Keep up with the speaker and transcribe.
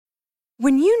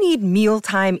When you need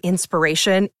mealtime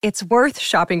inspiration, it's worth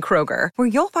shopping Kroger, where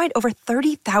you'll find over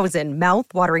 30,000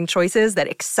 mouth-watering choices that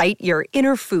excite your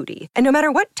inner foodie. And no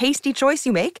matter what tasty choice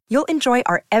you make, you'll enjoy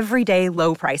our everyday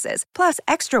low prices, plus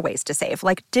extra ways to save,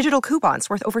 like digital coupons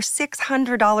worth over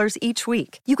 $600 each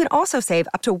week. You can also save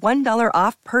up to $1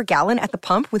 off per gallon at the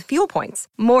pump with fuel points.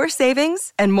 More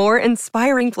savings and more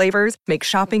inspiring flavors make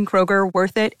shopping Kroger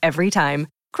worth it every time.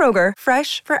 Kroger,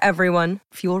 fresh for everyone.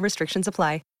 Fuel restrictions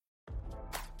apply.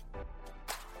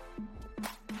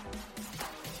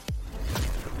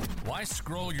 Why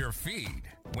scroll your feed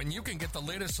when you can get the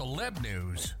latest celeb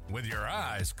news with your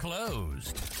eyes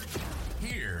closed?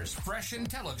 Here's fresh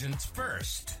intelligence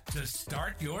first to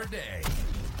start your day.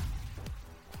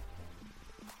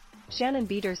 Shannon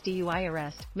Beador's DUI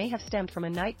arrest may have stemmed from a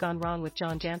night gone wrong with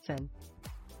John Janssen.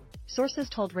 Sources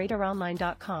told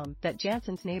RHOC that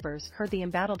Janssen's neighbors heard the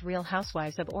embattled Real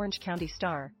Housewives of Orange County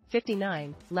star,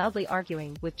 59, loudly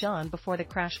arguing with John before the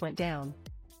crash went down.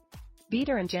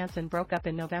 Beador and Janssen broke up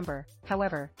in November.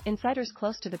 However, insiders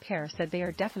close to the pair said they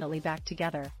are definitely back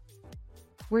together.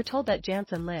 We're told that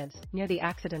Janssen lives near the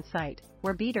accident site,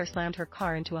 where Beador slammed her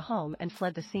car into a home and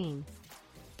fled the scene.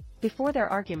 Before their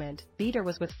argument, Beador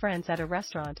was with friends at a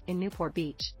restaurant in Newport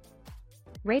Beach.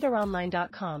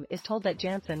 RadarOnline.com is told that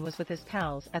Janssen was with his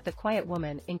pals at the Quiet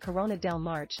Woman in Corona del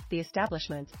Marche. The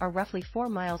establishments are roughly 4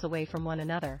 miles away from one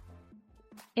another.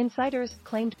 Insiders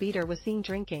claimed Beador was seen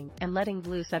drinking and letting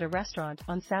loose at a restaurant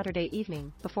on Saturday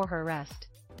evening before her arrest.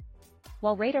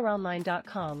 While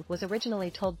RadarOnline.com was originally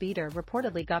told Beador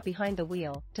reportedly got behind the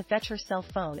wheel to fetch her cell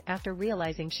phone after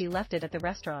realizing she left it at the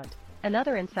restaurant,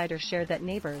 another insider shared that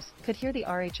neighbors could hear the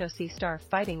RHOC star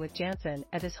fighting with Janssen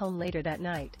at his home later that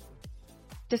night.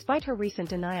 Despite her recent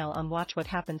denial on Watch What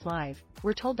Happens Live,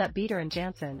 we're told that Beador and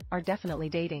Janssen are definitely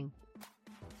dating.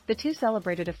 The two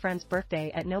celebrated a friend's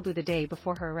birthday at Nobu the day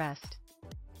before her arrest.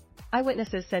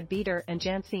 Eyewitnesses said Beador and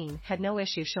Janssen had no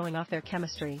issue showing off their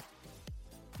chemistry.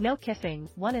 No kissing,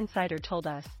 one insider told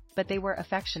us, but they were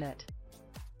affectionate.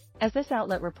 As this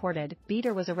outlet reported,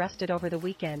 Beador was arrested over the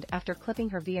weekend after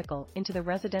clipping her vehicle into the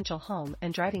residential home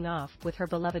and driving off with her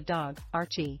beloved dog,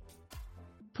 Archie.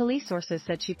 Police sources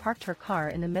said she parked her car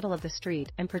in the middle of the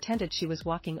street and pretended she was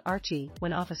walking Archie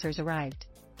when officers arrived.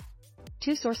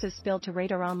 Two sources spilled to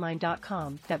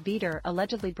RadarOnline.com that Beador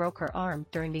allegedly broke her arm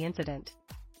during the incident.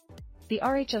 The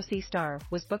RHOC star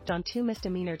was booked on 2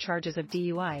 misdemeanor charges of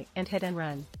DUI and hit and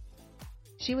run.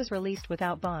 She was released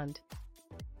without bond.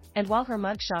 And while her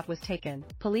mugshot was taken,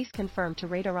 police confirmed to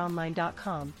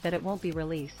RadarOnline.com that it won't be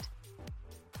released.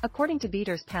 According to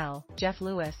Beador's pal, Jeff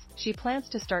Lewis, she plans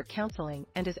to start counseling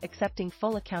and is accepting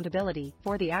full accountability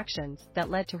for the actions that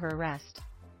led to her arrest.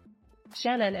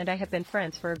 Shannon and I have been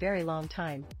friends for a very long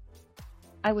time.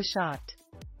 I was shocked.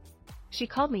 She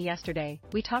called me yesterday,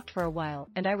 we talked for a while,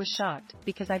 and I was shocked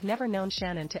because I've never known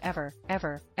Shannon to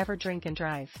ever drink and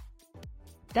drive.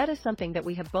 That is something that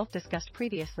we have both discussed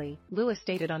previously, Lewis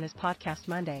stated on his podcast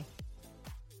Monday.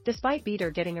 Despite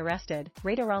Beador getting arrested,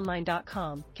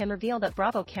 RadarOnline.com can reveal that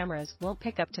Bravo cameras won't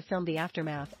pick up to film the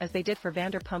aftermath as they did for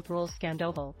Vanderpump Rules'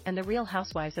 Scandoval and the Real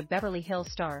Housewives of Beverly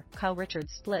Hills star Kyle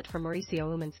Richards' split from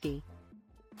Mauricio Umansky.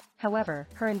 However,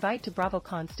 her invite to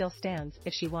BravoCon still stands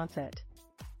if she wants it.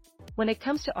 When it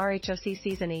comes to RHOC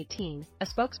Season 18, a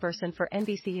spokesperson for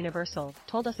NBC Universal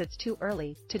told us it's too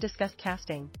early to discuss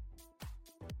casting.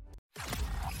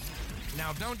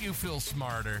 Now, don't you feel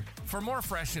smarter? For more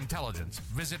fresh intelligence,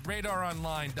 visit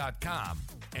RadarOnline.com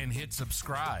and hit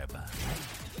subscribe.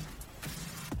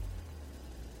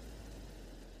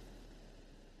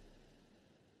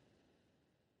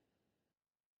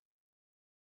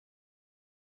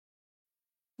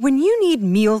 When you need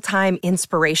mealtime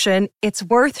inspiration, it's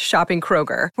worth shopping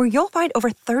Kroger, where you'll find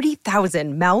over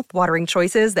 30,000 mouth-watering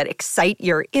choices that excite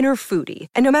your inner foodie.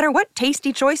 And no matter what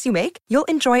tasty choice you make, you'll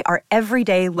enjoy our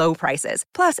everyday low prices,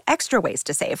 plus extra ways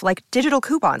to save, like digital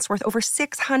coupons worth over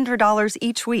 $600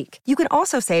 each week. You can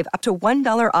also save up to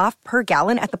 $1 off per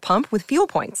gallon at the pump with fuel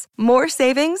points. More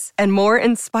savings and more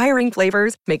inspiring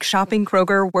flavors make shopping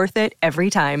Kroger worth it every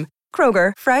time.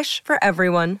 Kroger, fresh for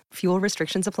everyone. Fuel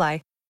restrictions apply.